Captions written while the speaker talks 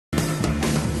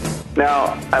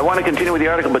Now, I want to continue with the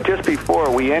article, but just before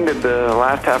we ended the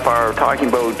last half hour talking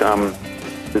about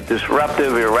the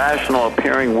disruptive, irrational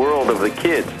appearing world of the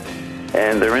kids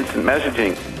and their instant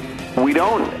messaging,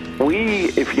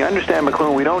 if you understand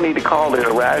McLuhan, we don't need to call it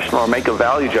irrational or make a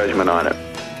value judgment on it.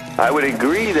 I would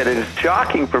agree that it is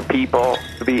shocking for people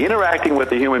to be interacting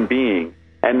with a human being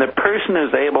and the person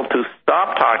is able to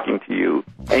stop talking to you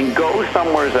and go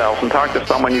somewhere else and talk to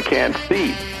someone you can't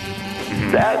see.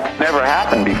 That's never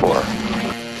happened before.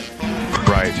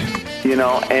 Right. You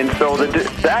know, and so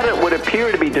that it would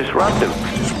appear to be disruptive.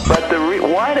 But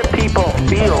why do people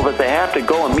feel that they have to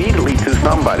go immediately to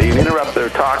somebody and interrupt their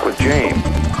talk with James,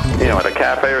 you know, at a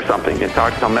cafe or something and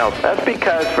talk to someone else? That's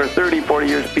because for 30, 40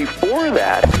 years before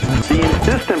that, the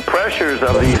insistent pressures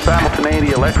of the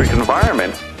simultaneity electric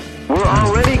environment were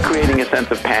already creating a sense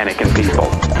of panic in people.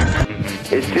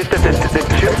 It's just that the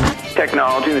chip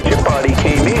technology, the chip body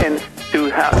came in to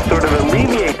sort of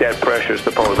alleviate that pressure,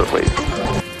 supposedly.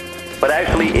 But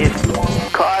actually, it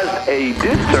caused a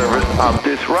disservice of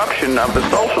disruption of the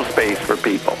social space for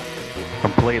people.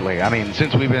 Completely. I mean,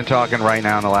 since we've been talking right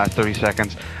now in the last 30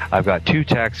 seconds, I've got 2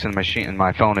 texts and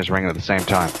my phone is ringing at the same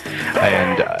time.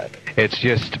 And it's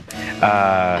just,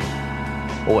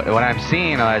 what I'm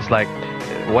seeing is like,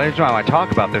 why I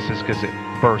talk about this is because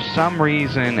for some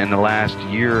reason in the last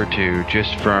year or two,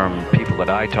 just from people that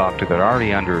I talk to that are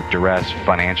already under duress,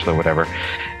 financial or whatever,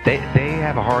 they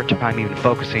have a hard time even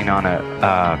focusing on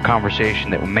a conversation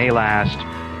that may last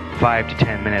 5 to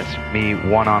 10 minutes, me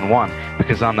one-on-one,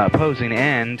 because on the opposing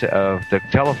end of the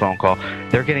telephone call,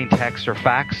 they're getting text or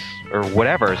fax or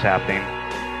whatever is happening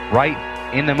right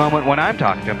in the moment when I'm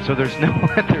talking to them. So there's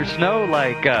no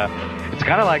like, it's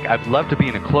kind of like I'd love to be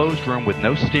in a closed room with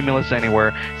no stimulus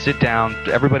anywhere, sit down,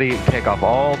 everybody take off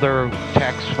all their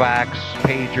text, fax,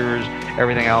 pagers,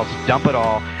 everything else, dump it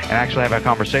all, and actually have a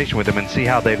conversation with them and see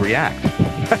how they'd react.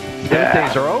 Those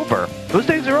days are over. Those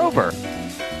days are over.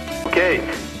 Okay,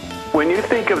 when you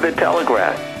think of the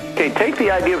telegraph, okay, take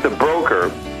the idea of the broker,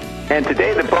 and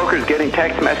today the broker's getting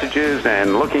text messages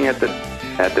and looking at the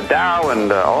Dow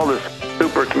and all this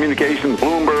super communication,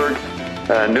 Bloomberg,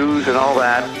 news and all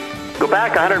that. Go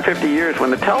back 150 years when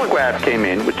the telegraph came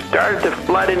in, which started to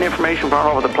flood in information from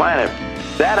all over the planet.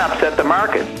 That upset the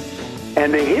market.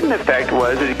 And the hidden effect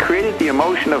was that it created the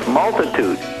emotion of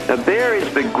multitude. Now there is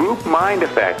the group mind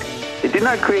effect. It did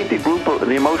not create the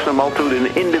emotion of multitude in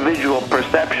individual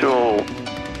perceptual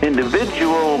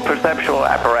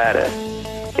apparatus.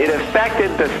 It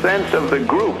affected the sense of the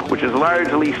group, which is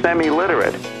largely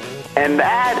semi-literate. And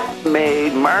that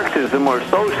made Marxism or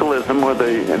socialism or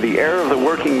the era of the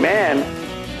working man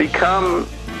become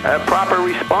a proper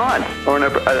response, or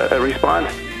a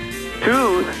response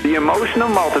to the emotion of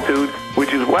multitude,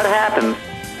 which is what happens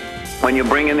when you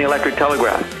bring in the electric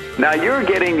telegraph. Now you're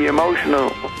getting the emotional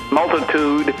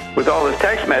multitude with all this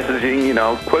text messaging, you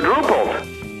know, quadrupled.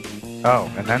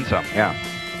 Oh, and then some, yeah.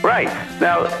 Right.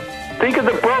 Now, think of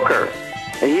the broker.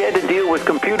 He had to deal with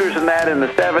computers and that in the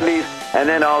 70s, and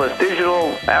then all this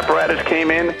digital apparatus came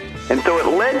in, and so it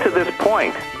led to this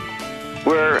point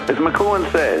where, as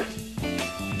McLuhan says,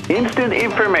 instant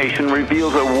information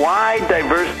reveals a wide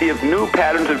diversity of new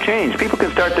patterns of change. People can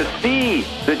start to see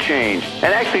the change, and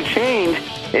actually change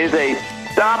is a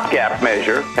stopgap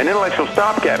measure, an intellectual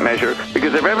stopgap measure,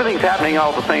 because if everything's happening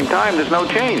all at the same time, there's no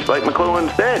change. Like McLuhan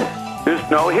said, there's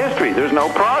no history, there's no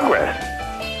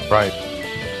progress. Right.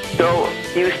 So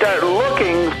you start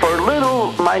looking for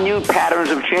little minute patterns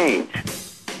of change.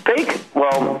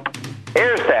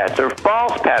 Airstats or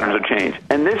false patterns of change.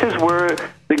 And this is where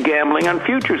the gambling on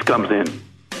futures comes in.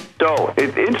 So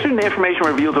if instant information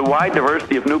reveals a wide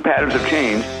diversity of new patterns of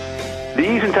change,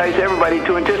 these entice everybody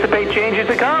to anticipate changes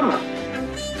to come.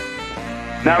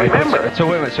 Now remember... So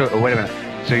wait a minute.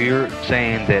 So you're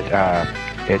saying that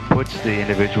it puts the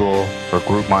individual or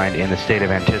group mind in the state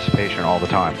of anticipation all the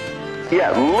time?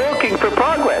 Yeah, looking for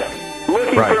progress,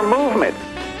 looking for movement.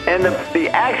 And the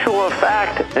actual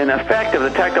effect of the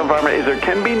techno environment is there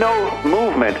can be no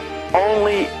movement,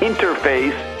 only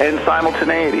interface and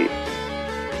simultaneity.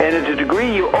 And to the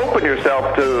degree you open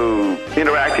yourself to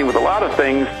interacting with a lot of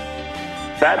things,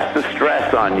 that's the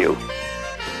stress on you.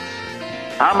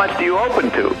 How much do you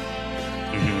open to?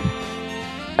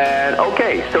 Mm-hmm. And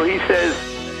okay, so he says,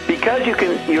 because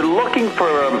you're looking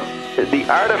for the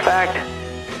artifact,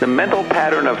 the mental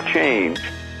pattern of change,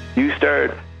 you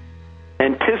start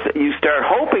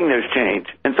hoping there's change,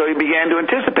 and so he began to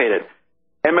anticipate it.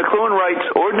 And McLuhan writes,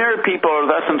 ordinary people are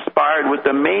thus inspired with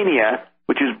the mania,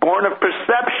 which is born of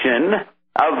perception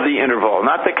of the interval,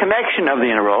 not the connection of the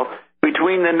interval,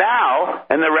 between the now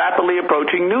and the rapidly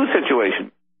approaching new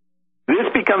situation. This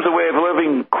becomes a way of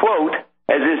living, quote,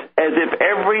 as if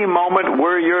every moment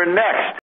were your next.